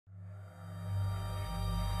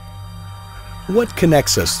What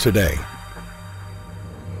connects us today?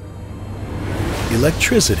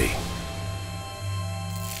 Electricity.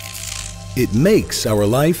 It makes our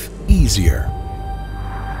life easier,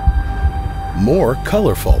 more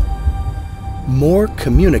colorful, more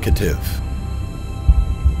communicative,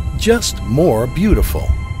 just more beautiful.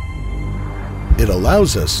 It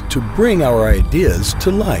allows us to bring our ideas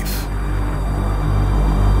to life.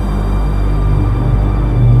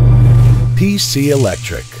 PC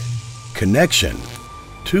Electric. Connection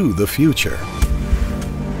to the future.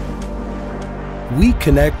 We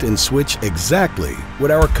connect and switch exactly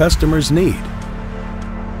what our customers need.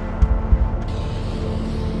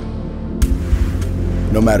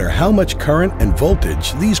 No matter how much current and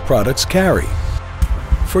voltage these products carry.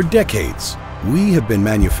 For decades, we have been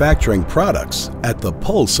manufacturing products at the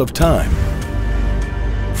pulse of time.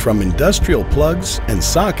 From industrial plugs and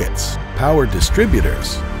sockets, power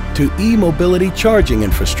distributors, to e-mobility charging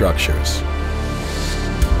infrastructures.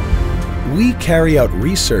 We carry out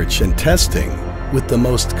research and testing with the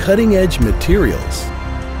most cutting-edge materials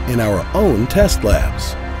in our own test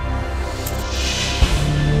labs.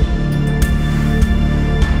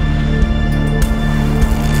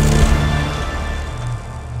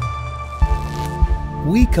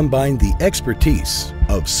 We combine the expertise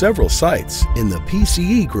of several sites in the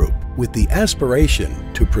PCE group with the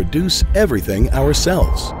aspiration to produce everything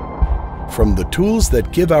ourselves. From the tools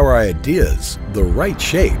that give our ideas the right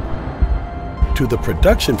shape, to the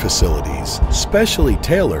production facilities specially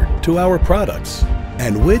tailored to our products,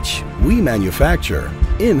 and which we manufacture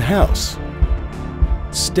in-house.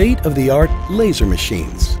 State-of-the-art laser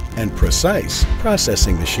machines and precise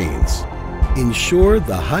processing machines ensure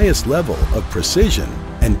the highest level of precision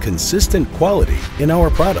and consistent quality in our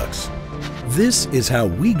products. This is how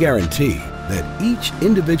we guarantee that each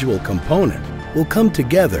individual component will come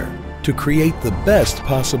together to create the best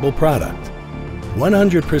possible product.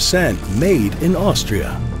 100% made in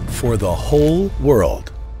Austria for the whole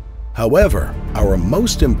world. However, our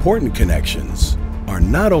most important connections are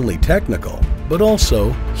not only technical, but also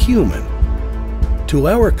human. To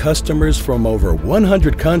our customers from over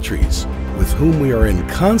 100 countries with whom we are in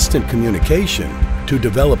constant communication to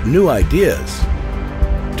develop new ideas,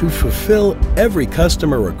 to fulfill every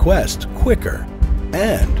customer request quicker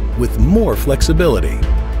and with more flexibility.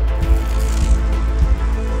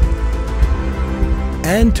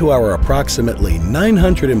 And to our approximately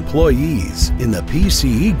 900 employees in the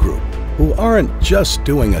PCE group who aren't just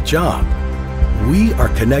doing a job. We are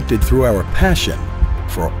connected through our passion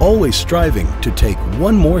for always striving to take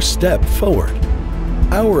one more step forward.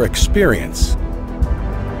 Our experience,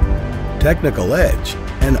 technical edge,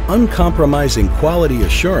 and uncompromising quality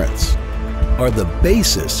assurance are the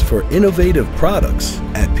basis for innovative products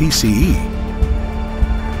at PCE.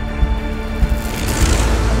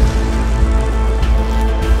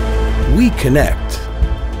 We connect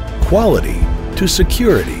quality to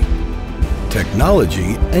security,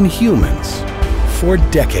 technology and humans for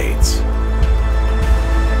decades.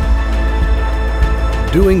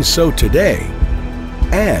 Doing so today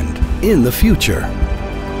and in the future.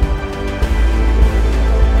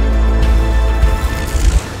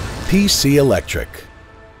 PC Electric.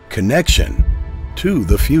 Connection to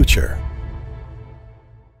the future.